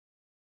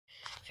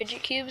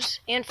fidget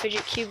cubes and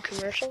fidget cube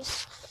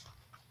commercials,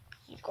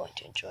 you're going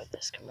to enjoy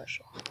this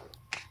commercial.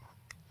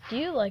 Do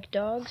you like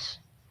dogs?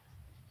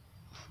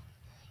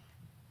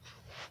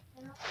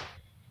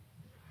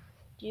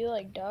 Do you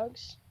like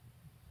dogs?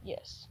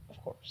 Yes, of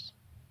course.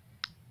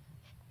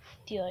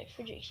 Do you like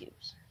fidget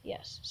cubes?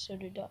 Yes, so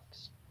do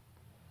dogs.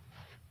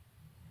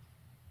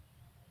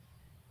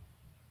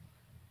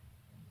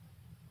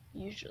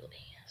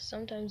 Usually.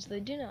 Sometimes they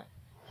do not.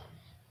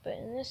 But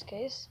in this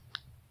case,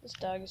 this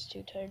dog is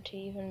too tired to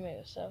even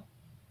move, so...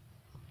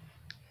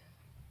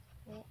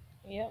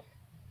 Yep.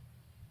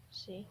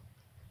 See?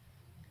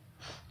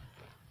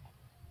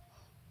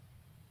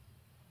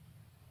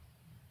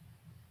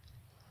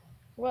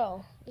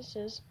 Well, this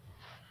is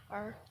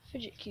our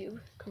fidget cube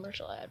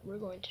commercial ad. We're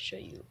going to show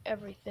you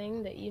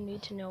everything that you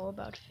need to know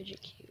about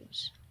fidget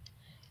cubes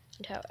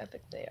and how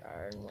epic they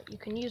are and what you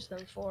can use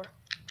them for.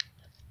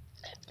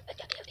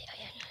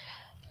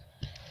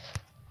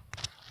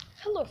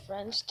 Hello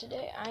friends,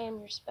 today I am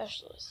your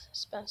specialist,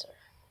 Spencer.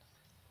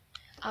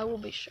 I will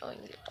be showing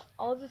you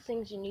all the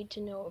things you need to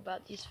know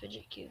about these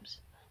fidget cubes.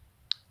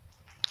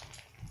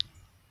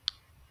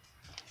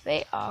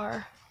 They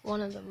are one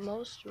of the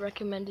most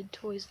recommended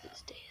toys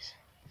these days.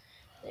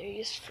 They're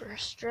used for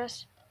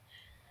stress,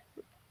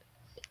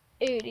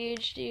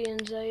 ADHD,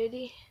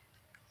 anxiety,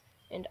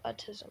 and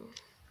autism.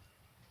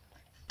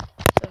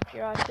 So if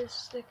you're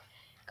autistic,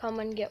 come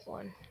and get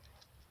one,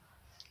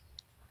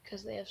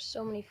 because they have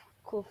so many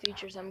cool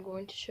features I'm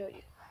going to show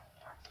you.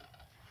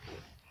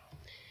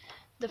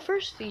 The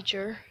first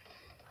feature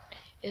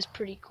is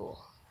pretty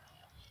cool.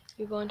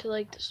 You're going to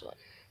like this one.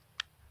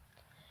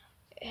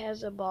 It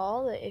has a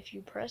ball that if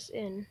you press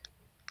in,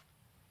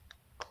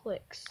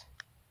 clicks.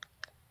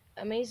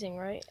 Amazing,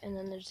 right? And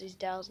then there's these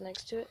dials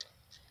next to it.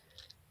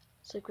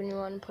 It's like when you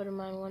want to put them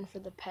on one for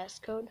the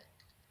passcode,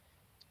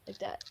 like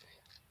that.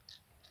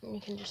 And you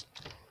can just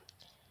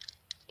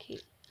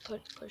keep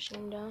pushing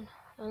them down.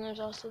 And there's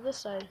also this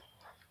side,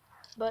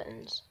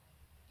 buttons.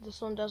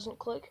 This one doesn't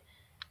click.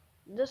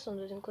 This one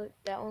doesn't click.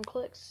 That one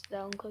clicks.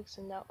 That one clicks,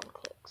 and that one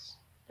clicks.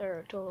 There are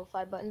a total of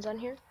 5 buttons on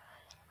here.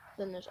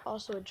 Then there's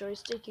also a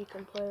joystick you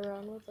can play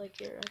around with, like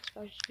your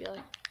Xbox should be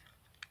like.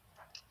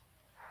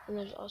 And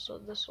there's also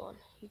this one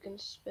you can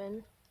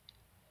spin.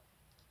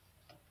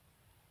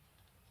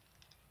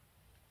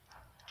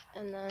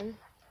 And then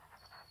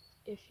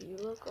if you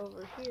look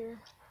over here,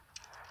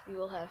 you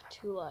will have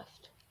 2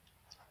 left,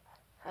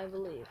 I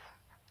believe.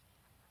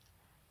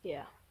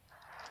 Yeah.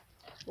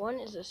 One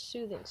is a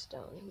soothing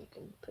stone. You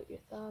can put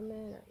your thumb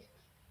in or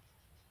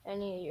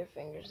any of your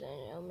fingers in,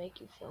 and it'll make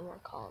you feel more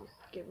calm.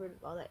 Get rid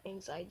of all that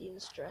anxiety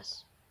and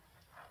stress.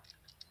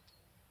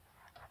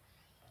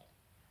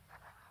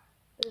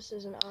 This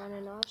is an on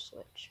and off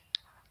switch.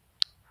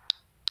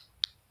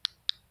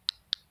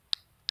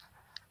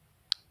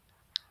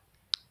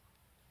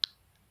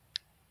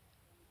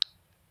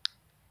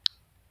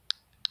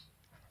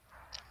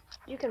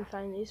 You can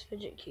find these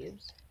fidget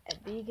cubes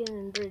at Beacon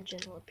and Bridge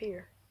in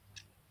Lapeer.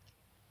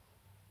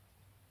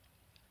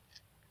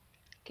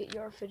 Get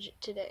your fidget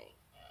today.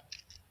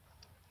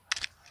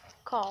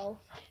 Call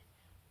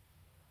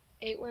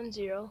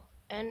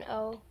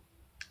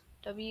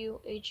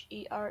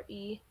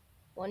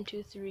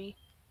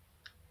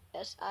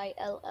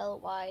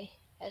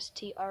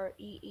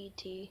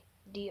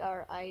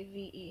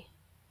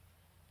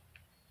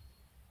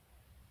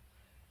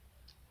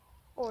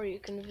Or you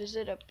can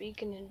visit a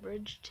Beacon and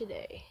Bridge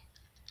today.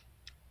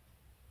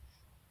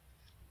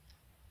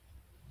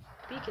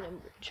 Beacon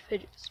and Bridge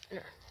fidget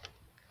spinner.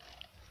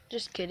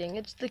 Just kidding,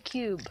 it's the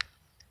cube.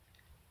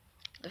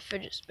 The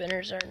fidget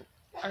spinners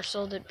are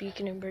sold at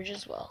Beacon and Bridge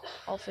as well.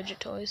 All fidget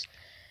toys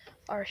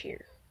are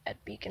here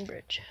at Beacon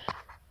Bridge.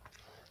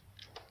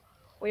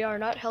 We are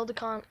not held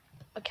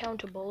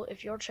accountable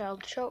if your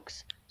child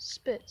chokes,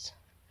 spits,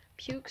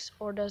 pukes,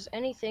 or does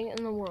anything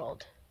in the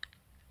world.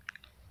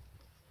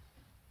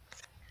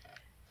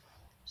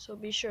 So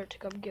be sure to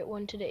come get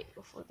one today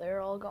before they're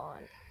all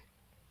gone.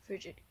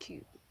 Fidget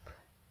Cube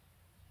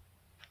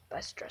by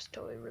Stress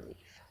Toy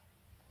Relief.